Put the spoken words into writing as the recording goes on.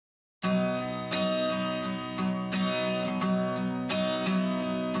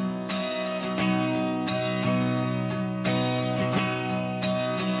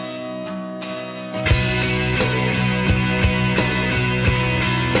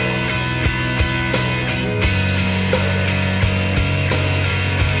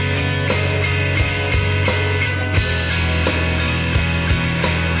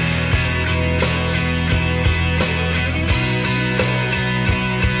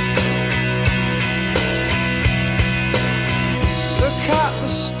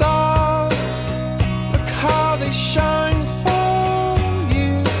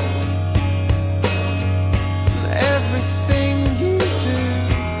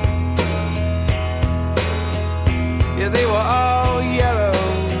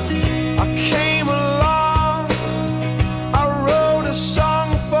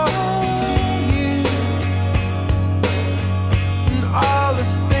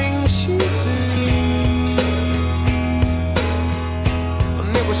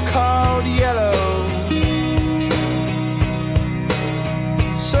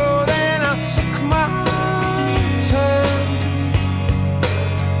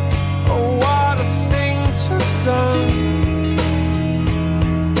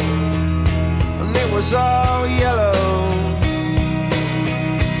was all yellow.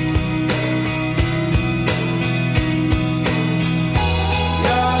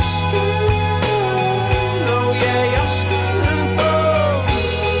 Your skin, oh yeah, your skin and bones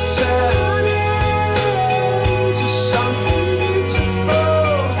turn into something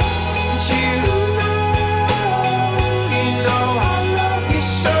beautiful. And you know I love you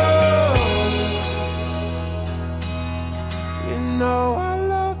so. You know I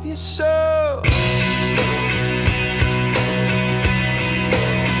love you so.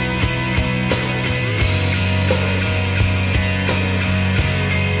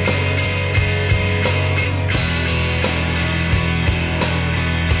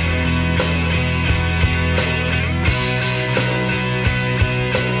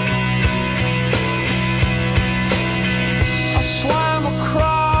 I swam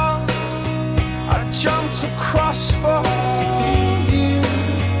across, I jumped across for you.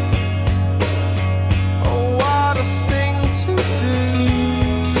 Oh, what a thing to do.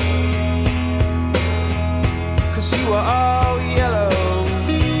 'Cause you were all yellow.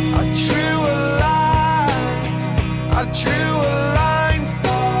 I drew a line, I drew a line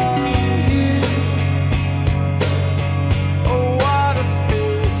for you. Oh, what a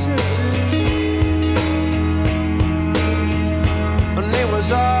thing to do. And it was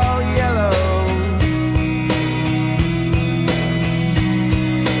all yellow.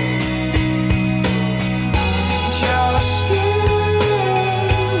 Your skin,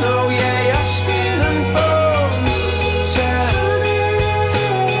 oh yeah, your skin and bones turn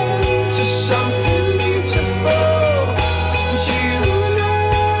into something beautiful. And you know,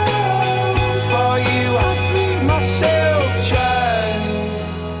 for you I bleed myself dry.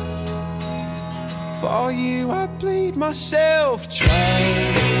 For you I bleed myself dry.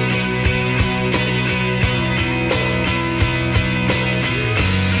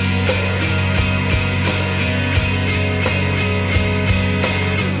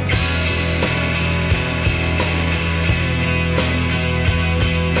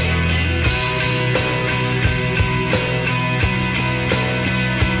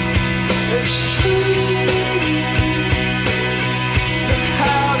 It's true. Look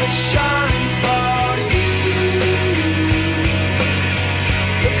how they shine for you.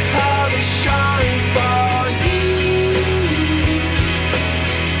 Look how they shine for you.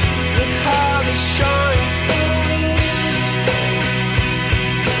 Look how they shine for you.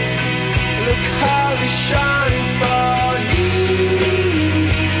 Look how they shine for you.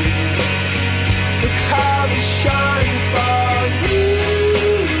 Look how they shine for you.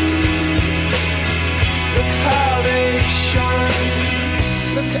 Look how they shine.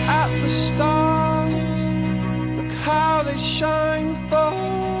 Look at the stars. Look how they shine for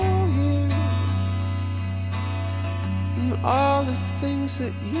you. And all the things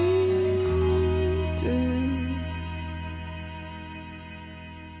that you